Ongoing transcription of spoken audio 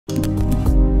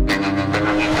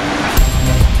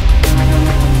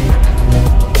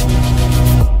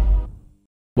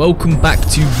Welcome back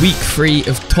to week 3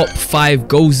 of top 5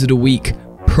 goals of the week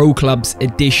Pro Clubs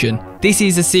edition. This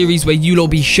is a series where you'll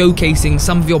be showcasing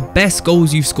some of your best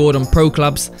goals you've scored on Pro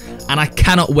Clubs, and I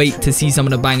cannot wait to see some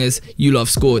of the bangers you lot have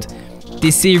scored.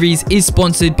 This series is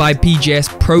sponsored by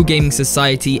PGS Pro Gaming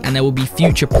Society, and there will be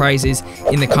future prizes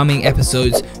in the coming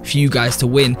episodes for you guys to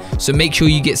win. So make sure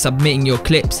you get submitting your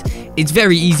clips. It's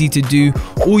very easy to do.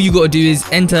 All you got to do is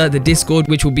enter the Discord,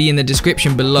 which will be in the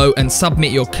description below, and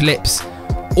submit your clips.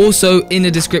 Also in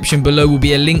the description below will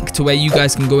be a link to where you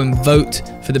guys can go and vote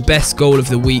for the best goal of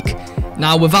the week.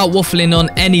 Now, without waffling on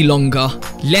any longer,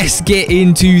 let's get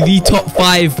into the top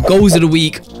 5 goals of the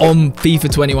week on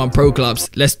FIFA 21 Pro Clubs.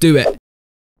 Let's do it.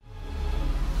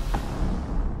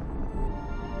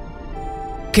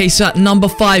 Okay, so at number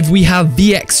 5 we have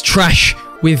VX Trash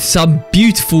with some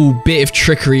beautiful bit of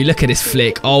trickery. Look at this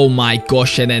flick. Oh my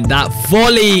gosh, and then that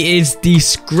volley is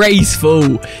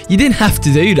disgraceful. You didn't have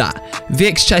to do that.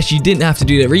 VX Trash, you didn't have to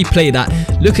do that. Replay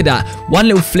that. Look at that. One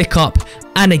little flick up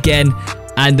and again.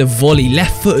 And the volley.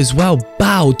 Left foot as well.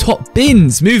 Bow. Top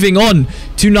bins. Moving on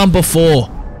to number 4.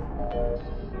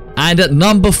 And at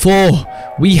number 4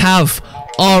 we have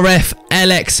RF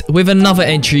LX with another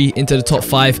entry into the top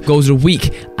 5 goals of the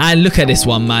week. And look at this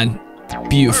one, man.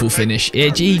 Beautiful finish.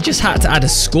 He just had to add a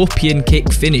scorpion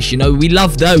kick finish. You know, we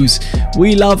love those.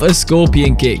 We love a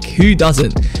scorpion kick. Who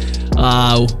doesn't?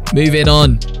 Moving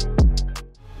on.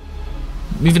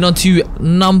 Moving on to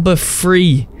number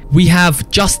 3. We have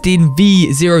Justin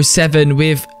V07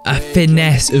 with a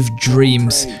finesse of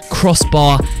dreams.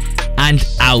 Crossbar and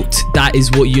out. That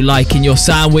is what you like in your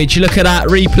sandwich. Look at that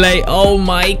replay. Oh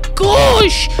my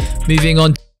gosh. Moving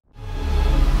on.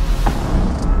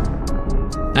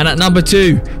 And at number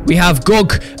 2, we have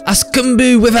Gog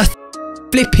Askumbu with a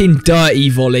flipping dirty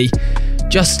volley.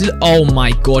 Oh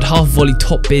my god, half volley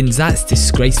top bins. That's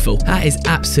disgraceful. That is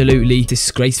absolutely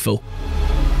disgraceful.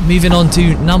 Moving on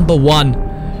to number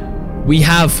 1, we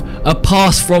have a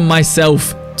pass from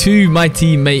myself to my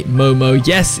teammate Momo.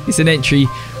 Yes, it's an entry,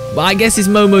 but I guess it's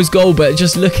Momo's goal, but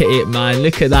just look at it, man.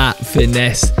 Look at that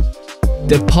finesse.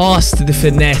 The pass to the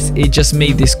finesse, it just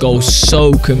made this goal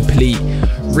so complete.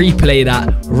 Replay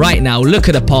that right now. Look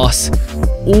at the pass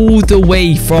all the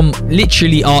way from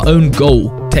literally our own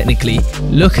goal, technically.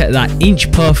 Look at that,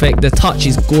 inch perfect. The touch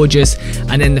is gorgeous,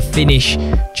 and then the finish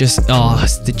just,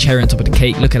 it's the cherry on top of the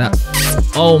cake. Look at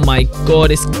that. Oh my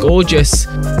god, it's gorgeous.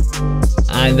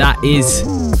 And that is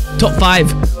top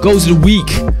 5 goals of the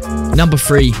week, number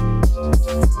 3.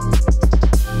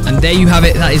 And there you have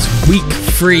it. That is week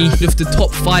 3 with the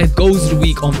top 5 goals of the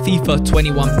week on FIFA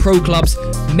 21 Pro Clubs.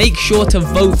 Make sure to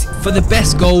vote for the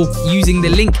best goal using the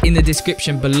link in the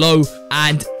description below.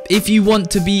 And if you want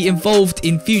to be involved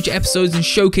in future episodes and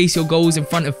showcase your goals in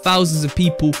front of thousands of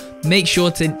people, make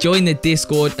sure to join the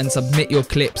Discord and submit your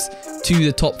clips to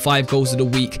the top 5 goals of the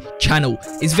week channel.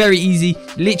 It's very easy,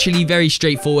 literally very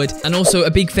straightforward. And also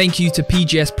a big thank you to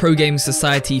PGS Pro Gaming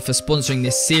Society for sponsoring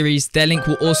this series. Their link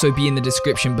will also be in the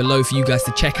description below for you guys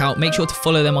to check out. Make sure to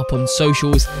follow them up on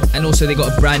socials, and also they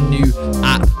got a brand new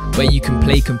app where you can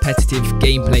play competitive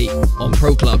gameplay on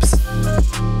Pro Clubs.